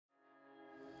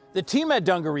The team at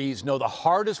Dungarees know the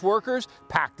hardest workers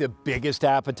pack the biggest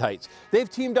appetites. They've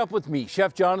teamed up with me,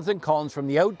 Chef Jonathan Collins from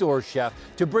The Outdoor Chef,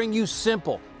 to bring you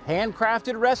simple,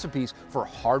 handcrafted recipes for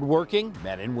hardworking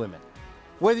men and women.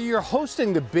 Whether you're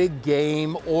hosting the big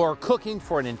game or cooking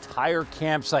for an entire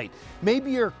campsite,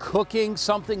 maybe you're cooking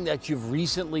something that you've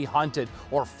recently hunted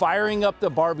or firing up the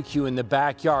barbecue in the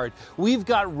backyard, we've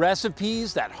got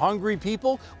recipes that hungry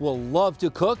people will love to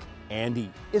cook and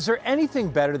eat. Is there anything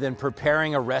better than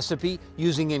preparing a recipe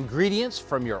using ingredients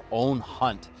from your own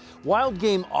hunt? Wild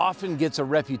game often gets a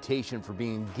reputation for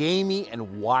being gamey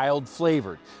and wild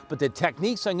flavored, but the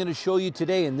techniques I'm going to show you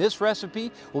today in this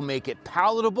recipe will make it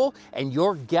palatable, and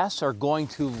your guests are going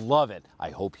to love it.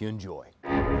 I hope you enjoy.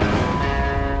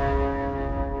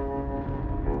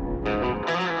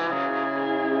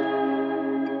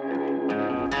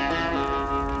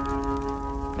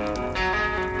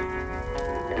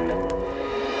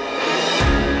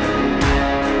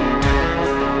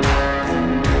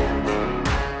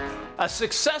 A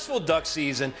successful duck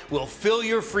season will fill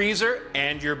your freezer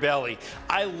and your belly.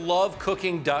 I love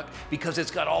cooking duck because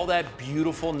it's got all that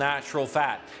beautiful natural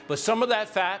fat, but some of that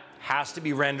fat has to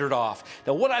be rendered off.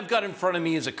 Now what I've got in front of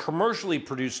me is a commercially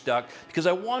produced duck because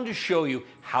I wanted to show you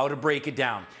how to break it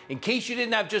down. In case you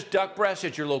didn't have just duck breast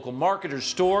at your local market or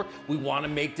store, we want to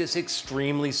make this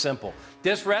extremely simple.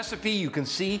 This recipe, you can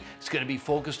see, it's going to be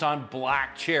focused on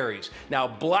black cherries. Now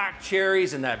black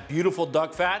cherries and that beautiful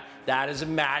duck fat, that is a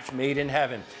match made in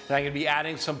heaven. And I'm going to be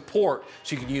adding some port.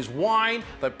 So you can use wine,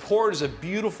 but port is a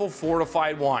beautiful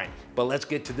fortified wine. But let's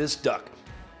get to this duck.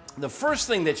 The first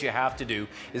thing that you have to do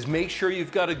is make sure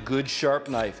you've got a good sharp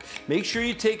knife. Make sure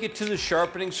you take it to the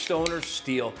sharpening stone or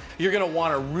steel. You're going to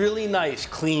want a really nice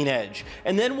clean edge.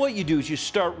 And then what you do is you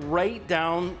start right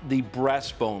down the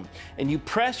breastbone and you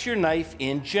press your knife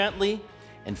in gently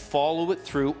and follow it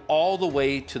through all the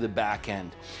way to the back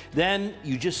end. Then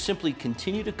you just simply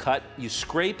continue to cut. You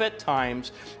scrape at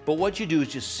times, but what you do is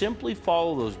just simply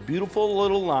follow those beautiful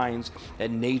little lines that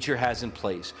nature has in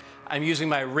place. I'm using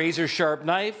my razor sharp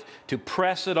knife to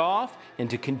press it off and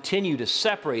to continue to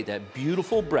separate that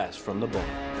beautiful breast from the bone.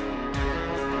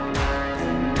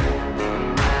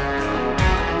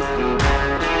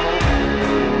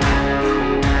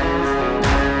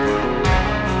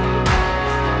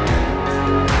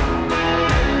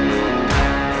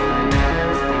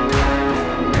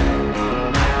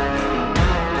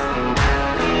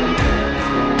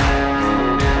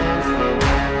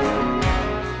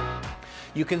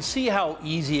 You can see how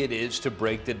easy it is to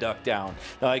break the duck down.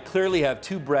 Now I clearly have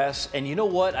two breasts, and you know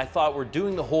what? I thought we're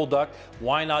doing the whole duck,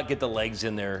 why not get the legs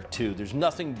in there too? There's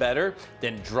nothing better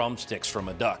than drumsticks from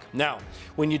a duck. Now,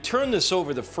 when you turn this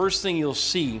over, the first thing you'll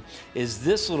see is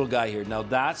this little guy here. Now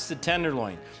that's the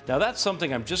tenderloin. Now that's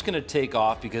something I'm just gonna take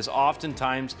off because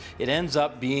oftentimes it ends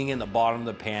up being in the bottom of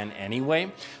the pan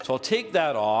anyway. So I'll take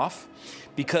that off,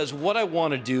 because what I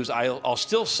want to do is I'll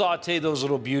still saute those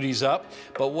little beauties up,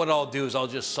 but what I'll do is I'll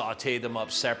just saute them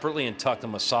up separately and tuck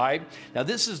them aside. Now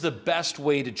this is the best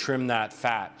way to trim that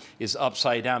fat, is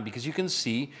upside down, because you can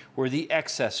see where the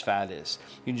excess fat is.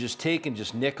 You can just take and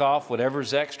just nick off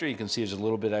whatever's extra. You can see there's a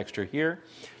little bit extra here.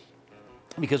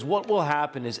 Because what will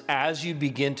happen is as you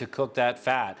begin to cook that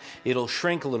fat, it'll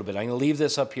shrink a little bit. I'm gonna leave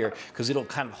this up here because it'll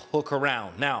kind of hook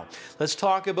around. Now, let's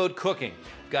talk about cooking.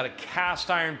 I've got a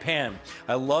cast iron pan.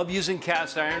 I love using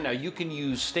cast iron. Now you can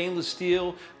use stainless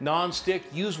steel, non-stick,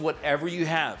 use whatever you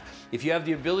have. If you have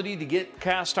the ability to get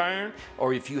cast iron,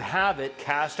 or if you have it,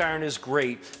 cast iron is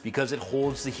great because it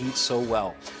holds the heat so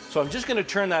well. So I'm just gonna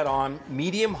turn that on,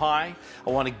 medium high. I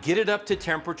wanna get it up to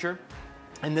temperature.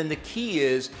 And then the key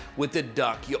is with the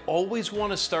duck, you always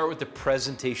want to start with the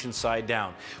presentation side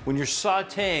down. When you're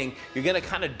sauteing, you're going to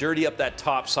kind of dirty up that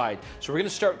top side. So we're going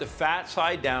to start with the fat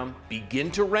side down, begin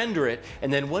to render it,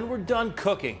 and then when we're done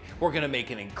cooking, we're going to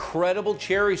make an incredible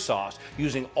cherry sauce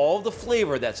using all the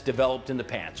flavor that's developed in the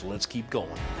pan. So let's keep going.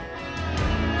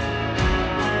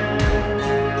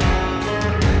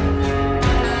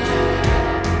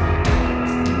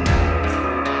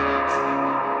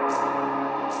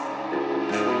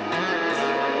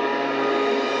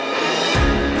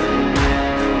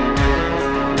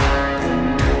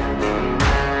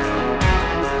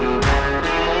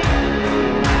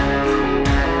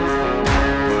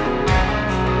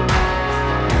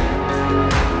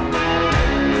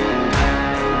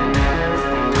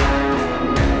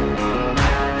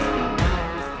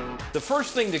 The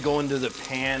first thing to go into the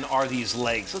pan are these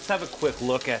legs. Let's have a quick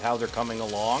look at how they're coming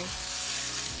along.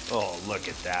 Oh, look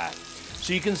at that.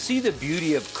 So you can see the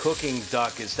beauty of cooking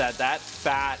duck is that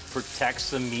fat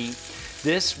protects the meat.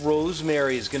 This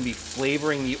rosemary is going to be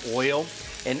flavoring the oil.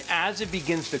 And as it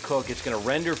begins to cook, it's gonna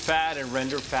render fat and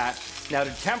render fat. Now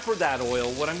to temper that oil,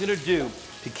 what I'm gonna do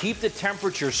to keep the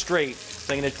temperature straight,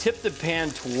 so I'm gonna tip the pan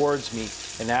towards me,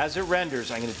 and as it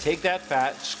renders, I'm gonna take that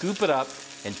fat, scoop it up,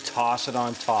 and toss it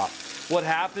on top. What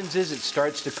happens is it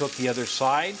starts to cook the other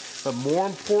side, but more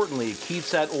importantly, it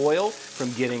keeps that oil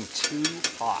from getting too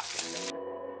hot.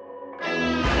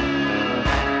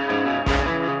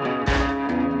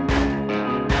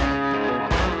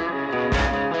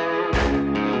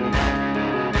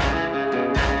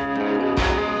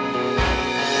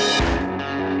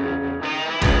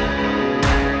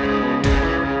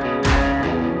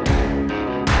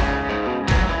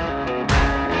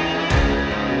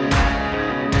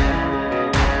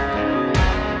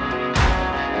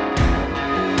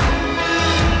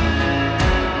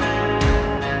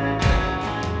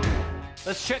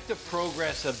 Let's check the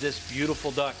progress of this beautiful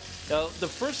duck. Now, the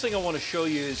first thing I want to show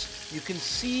you is you can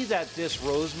see that this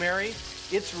rosemary,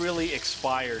 it's really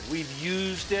expired. We've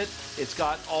used it. It's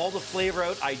got all the flavor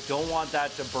out. I don't want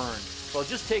that to burn. So I'll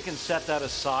just take and set that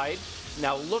aside.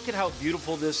 Now look at how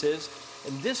beautiful this is.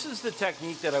 And this is the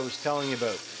technique that I was telling you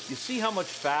about. You see how much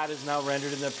fat is now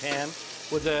rendered in the pan?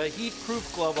 With a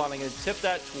heat-proof glove on, I'm going to tip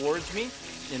that towards me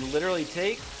and literally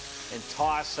take and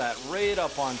toss that right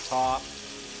up on top.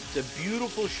 It's a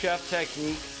beautiful chef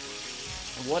technique.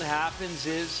 And what happens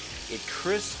is it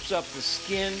crisps up the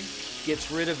skin, gets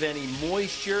rid of any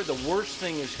moisture. The worst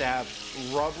thing is to have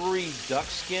rubbery duck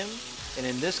skin. And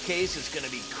in this case, it's going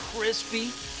to be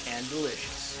crispy and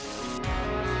delicious.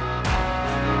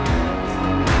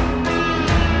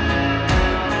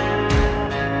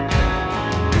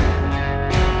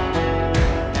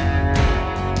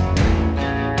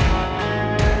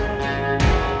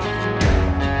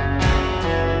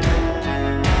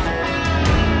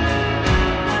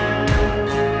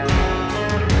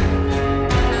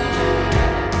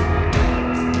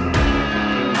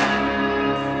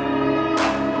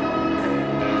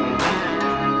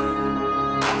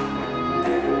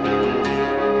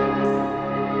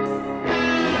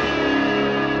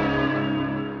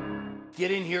 Get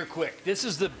in here quick. This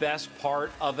is the best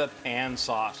part of a pan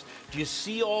sauce. Do you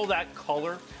see all that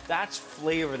color? That's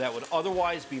flavor that would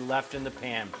otherwise be left in the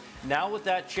pan. Now with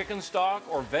that chicken stock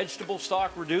or vegetable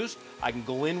stock reduced, I can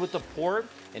go in with the pork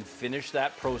and finish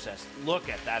that process. Look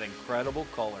at that incredible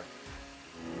color.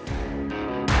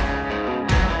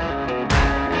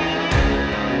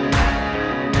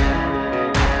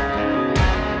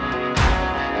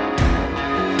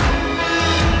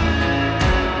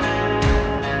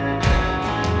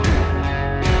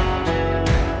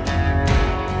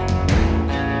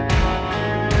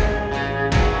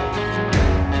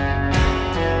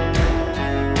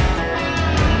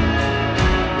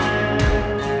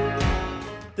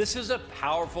 This is a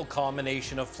powerful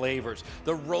combination of flavors.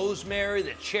 The rosemary,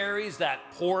 the cherries, that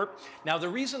pork. Now, the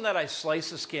reason that I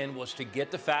sliced the skin was to get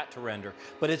the fat to render,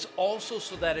 but it's also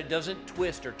so that it doesn't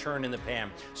twist or turn in the pan,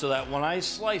 so that when I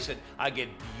slice it, I get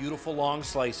beautiful long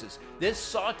slices. This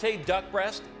sauteed duck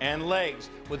breast and legs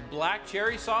with black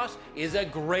cherry sauce is a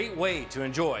great way to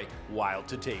enjoy wild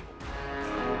to table.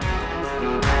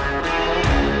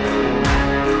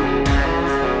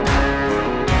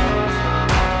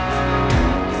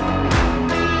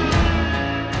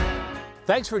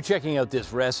 Thanks for checking out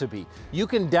this recipe. You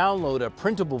can download a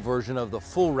printable version of the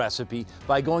full recipe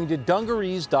by going to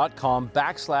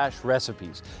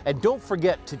dungarees.com/recipes. And don't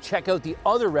forget to check out the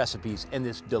other recipes in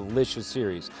this delicious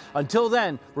series. Until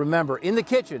then, remember, in the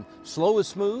kitchen, slow is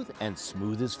smooth and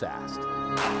smooth is fast.